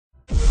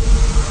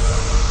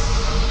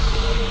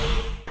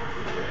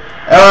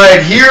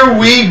Alright, here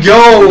we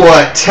go.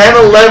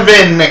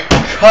 10-11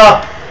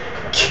 Cup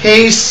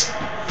case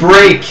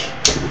break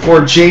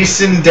for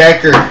Jason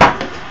Decker.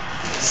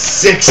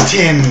 6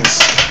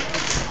 tins.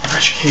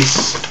 Fresh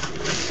case.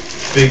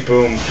 Big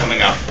boom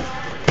coming up.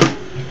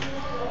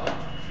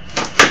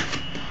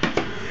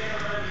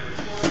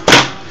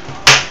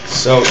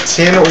 So,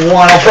 tin 1.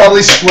 I'll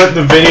probably split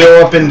the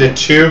video up into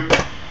 2.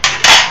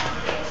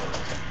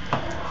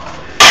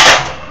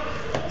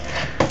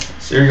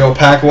 So here you go,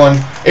 pack 1.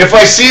 If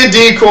I see a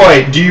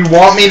decoy, do you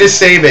want me to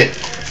save it?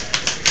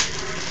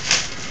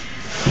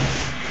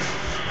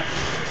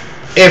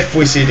 If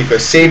we see a decoy.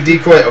 Save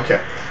decoy?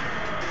 Okay.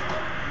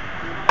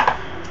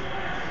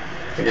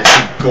 I think I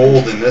see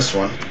gold in this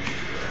one.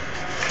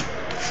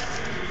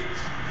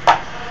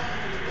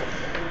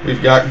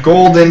 We've got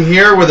gold in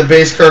here with a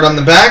base card on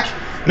the back.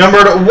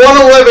 Numbered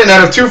 111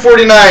 out of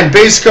 249.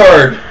 Base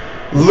card,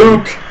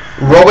 Luke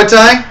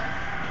Robitaille.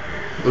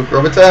 Luke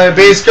Robitaille.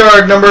 Base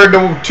card numbered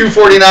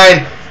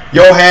 249.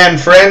 Johan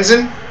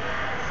Franzen.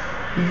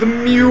 The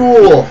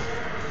Mule.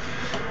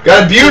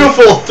 Got a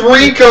beautiful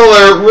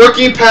 3-color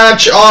rookie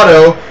patch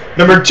auto.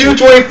 Number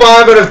 225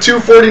 out of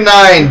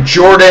 249.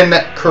 Jordan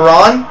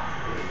Caron.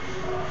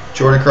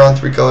 Jordan Caron,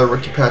 3-color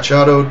rookie patch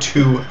auto,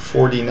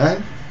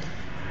 249.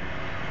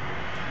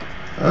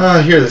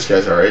 Here this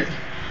guy's alright.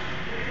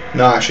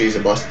 No, actually he's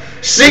a bust.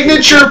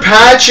 Signature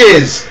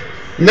patches.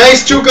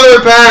 Nice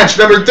 2-color patch.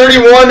 Number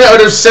 31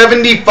 out of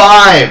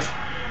 75.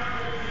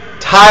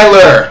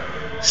 Tyler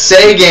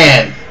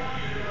Seguin.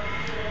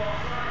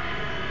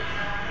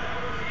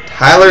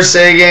 Tyler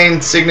Seguin,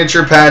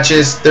 signature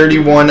patches,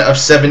 31 of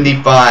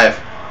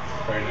 75.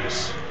 Very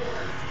nice.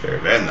 Very,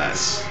 very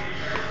nice.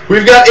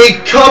 We've got a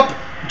Cup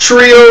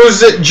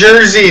Trios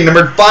jersey,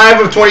 number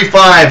 5 of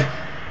 25.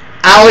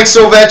 Alex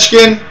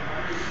Ovechkin,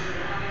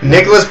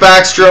 Nicholas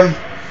Backstrom,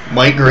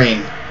 Mike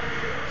Green.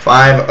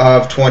 5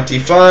 of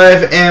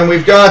 25. And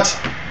we've got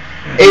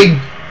a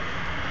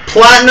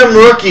Platinum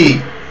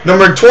Rookie,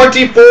 number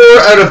 24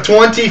 out of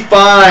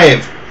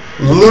 25.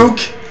 Luke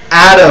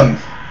Adam.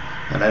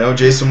 And I know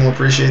Jason will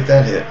appreciate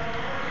that hit.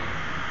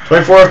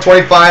 24 of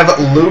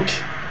 25, Luke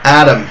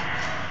Adam.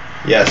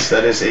 Yes,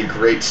 that is a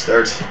great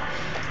start.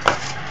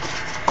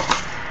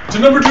 To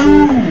number 2.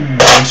 On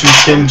to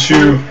tin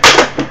 2.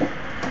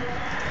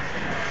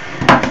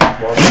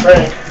 Well,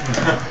 Frank.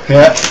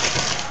 Yeah.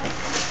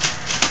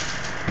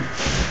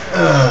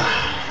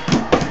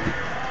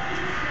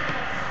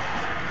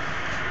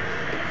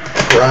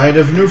 Pride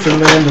of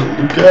Newfoundland,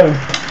 Luke Adam.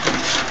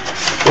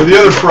 Or the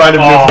other Pride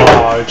of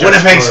Newfoundland.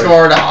 Winnipeg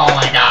scored. Oh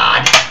my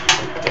God.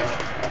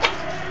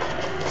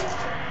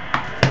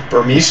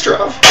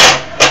 Burmistrov?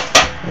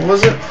 What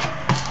was it?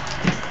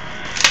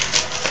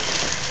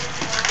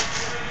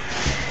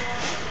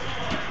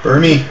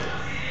 Burmy.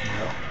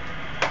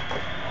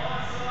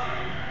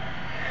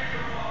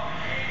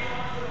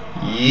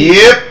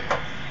 Yep.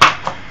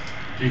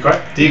 Decoy?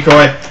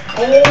 Decoy.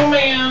 Oh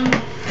man.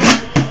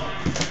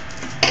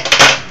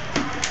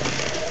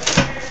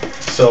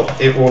 So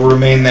it will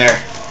remain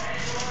there.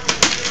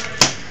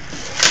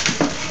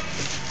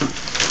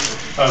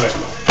 Okay.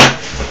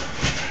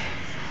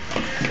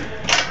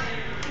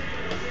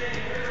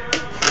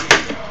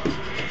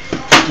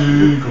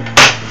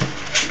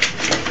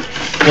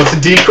 What's a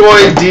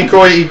decoy?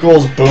 Decoy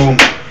equals boom.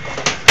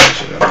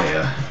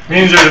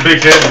 Means there's a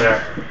big hit in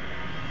there.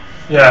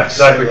 Yeah,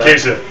 exactly.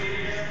 Case it.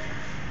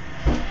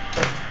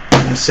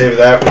 Save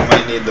that. We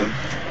might need them.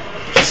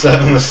 Set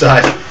them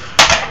aside.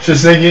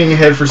 Just thinking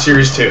ahead for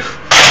Series 2.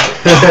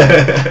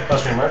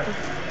 That's your marker?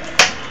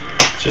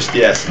 Just,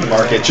 yes,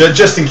 mark it.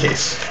 Just in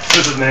case.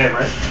 This is name,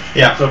 right?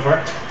 Yeah. So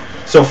far?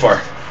 So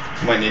far.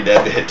 Might need to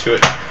add the hit to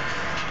it.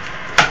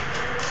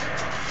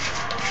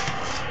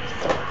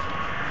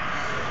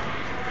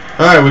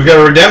 Alright, we've got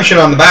a redemption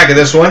on the back of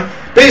this one.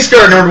 Base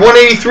card number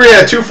 183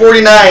 out of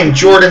 249,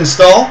 Jordan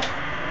Stahl.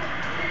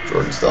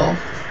 Jordan Stahl.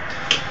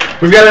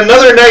 We've got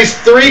another nice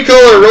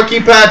 3-color rookie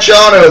patch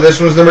auto. This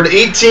one's numbered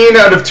 18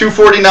 out of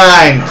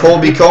 249,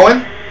 Colby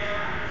Cohen.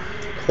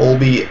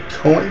 Colby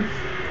Cohen.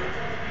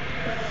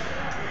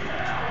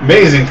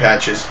 Amazing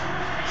patches.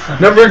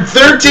 Numbered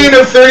 13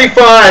 of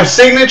 35,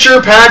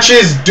 signature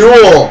patches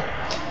duel.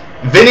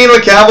 Vinny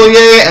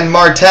LeCavalier and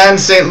Martin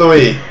St.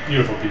 Louis.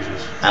 Beautiful pieces.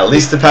 At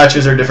least the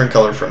patches are different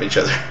color from each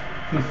other.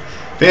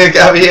 Vinny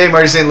LeCavalier,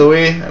 Martin St.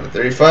 Louis out of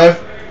 35.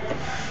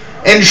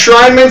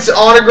 Enshrinements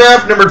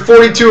autograph, numbered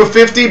 42 of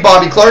 50,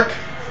 Bobby Clark.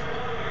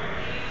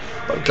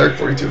 Bobby Clark,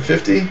 42 of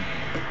 50.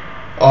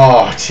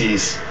 Oh,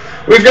 jeez.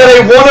 We've got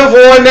a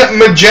 1-of-1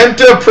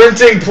 magenta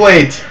printing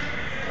plate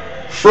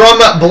from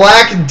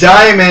Black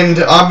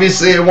Diamond.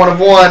 Obviously a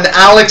 1-of-1.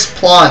 Alex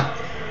Plant.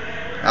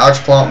 Alex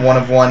Plant,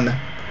 1-of-1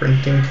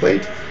 printing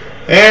plate.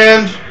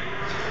 And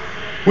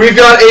we've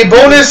got a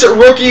bonus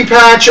rookie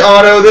patch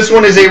auto. This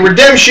one is a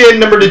redemption,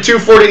 number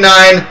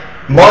 249,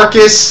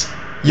 Marcus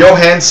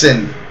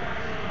Johansson.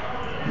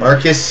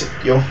 Marcus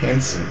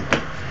Johansson.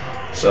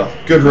 So,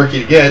 good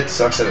rookie to get.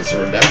 Sucks that it's a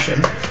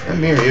redemption.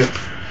 And me or you.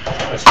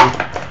 That's good.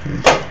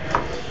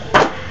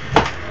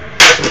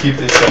 So keep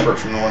these separate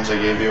from the ones I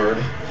gave you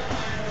already.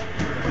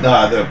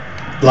 No, the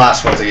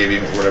last ones I gave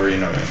you, whatever you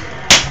know.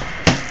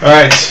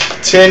 Alright,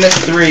 tin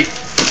 3.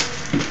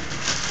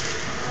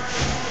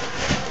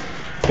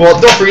 Well,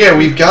 don't forget,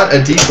 we've got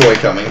a decoy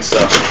coming, so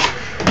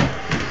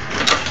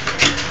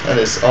that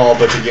is all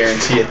but a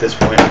guarantee at this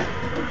point.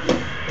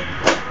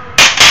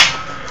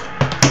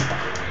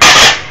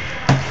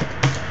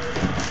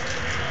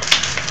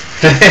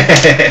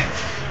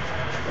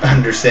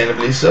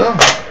 Understandably so.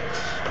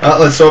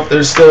 Let's hope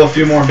there's still a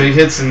few more big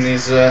hits in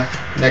these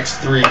next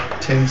 3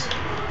 tins.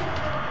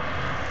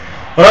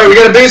 Alright, we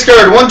got a base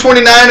card,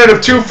 129 out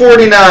of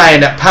 249,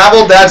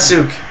 Pavel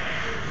Datsyuk.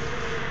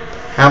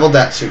 Pavel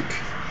Datsyuk.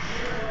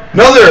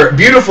 Another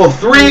beautiful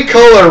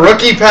 3-color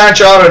rookie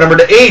patch auto,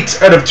 number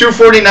 8 out of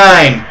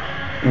 249,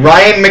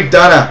 Ryan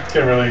McDonough.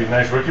 Getting really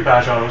nice rookie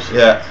patch autos.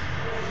 Yeah.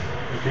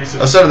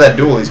 Outside of that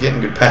duel, he's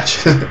getting good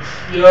patches.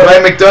 Yeah.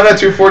 Ryan McDonough,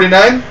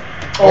 249.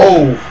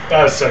 Oh,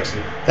 that is sexy.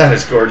 That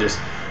is gorgeous.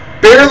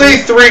 Barely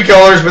 3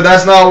 colors, but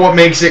that's not what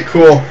makes it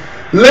cool.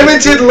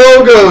 Limited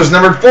logos,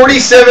 number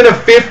 47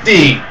 of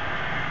 50,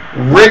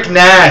 Rick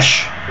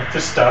Nash. With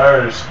the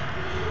stars.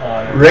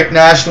 Rick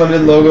Nash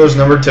limited logos,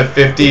 numbered to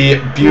 50.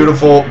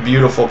 Beautiful,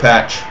 beautiful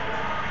patch.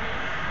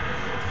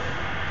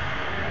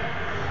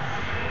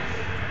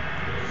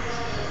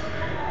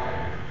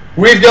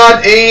 We've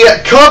got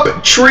a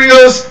Cup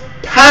Trios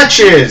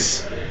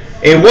patches.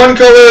 A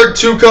 1-color,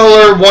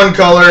 2-color,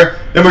 1-color.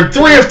 Number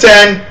 3 of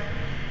 10,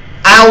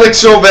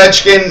 Alex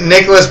Ovechkin,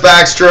 Nicholas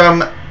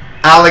Backstrom,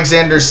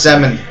 Alexander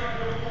Semin.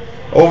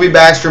 Ovi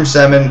Backstrom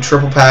Semin,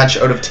 triple patch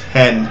out of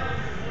 10.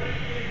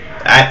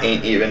 That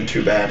ain't even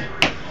too bad.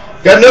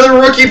 Got another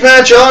rookie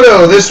patch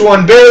auto. This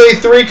one barely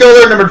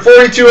 3-color, number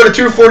 42 out of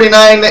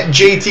 249,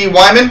 JT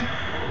Wyman.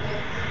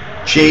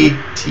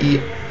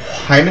 JT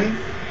Wyman.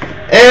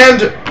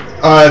 And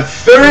a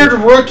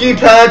 3rd rookie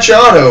patch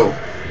auto.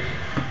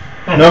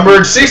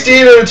 Numbered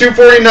 68 out of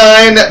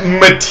 249,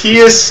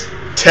 Matthias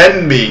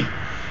Tenby.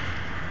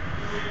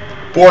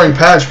 Boring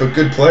patch, but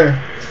good player.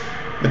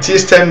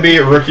 Matthias Tenby,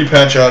 rookie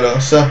patch auto.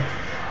 So,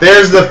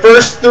 there's the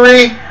first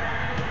 3.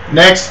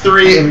 Next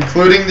 3,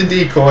 including the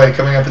decoy,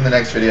 coming up in the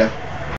next video.